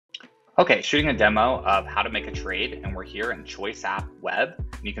Okay, shooting a demo of how to make a trade, and we're here in Choice App Web.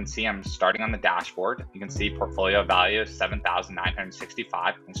 And you can see I'm starting on the dashboard. You can see portfolio value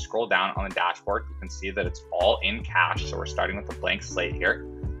 7,965. You can scroll down on the dashboard. You can see that it's all in cash. So we're starting with a blank slate here.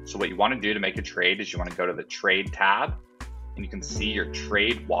 So what you want to do to make a trade is you want to go to the trade tab, and you can see your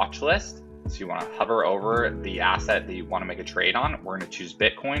trade watch list. So you want to hover over the asset that you want to make a trade on. We're going to choose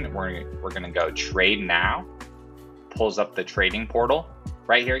Bitcoin. We're going to go trade now. Pulls up the trading portal.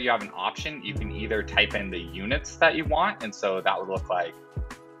 Right here, you have an option. You can either type in the units that you want. And so that would look like,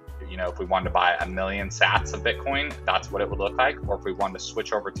 if we wanted to buy 1 million sats of Bitcoin, that's what it would look like. Or if we wanted to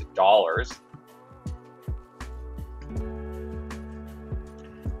switch over to dollars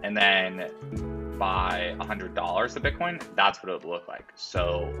and then buy $100 of Bitcoin, that's what it would look like.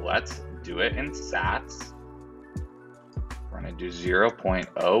 So let's do it in sats. We're going to do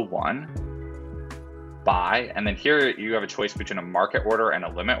 0.01. Buy, and then here you have a choice between a market order and a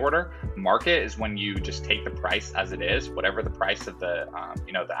limit order. Market is when you just take the price as it is, whatever the price of the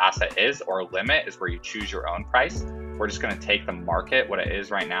the asset is, or a limit is where you choose your own price. We're just going to take the market, what it is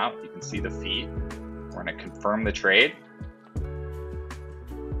right now. You can see the fee. We're going to confirm the trade.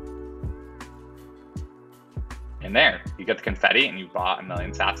 And there, you get the confetti and you bought 1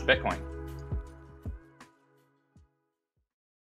 million sats of Bitcoin.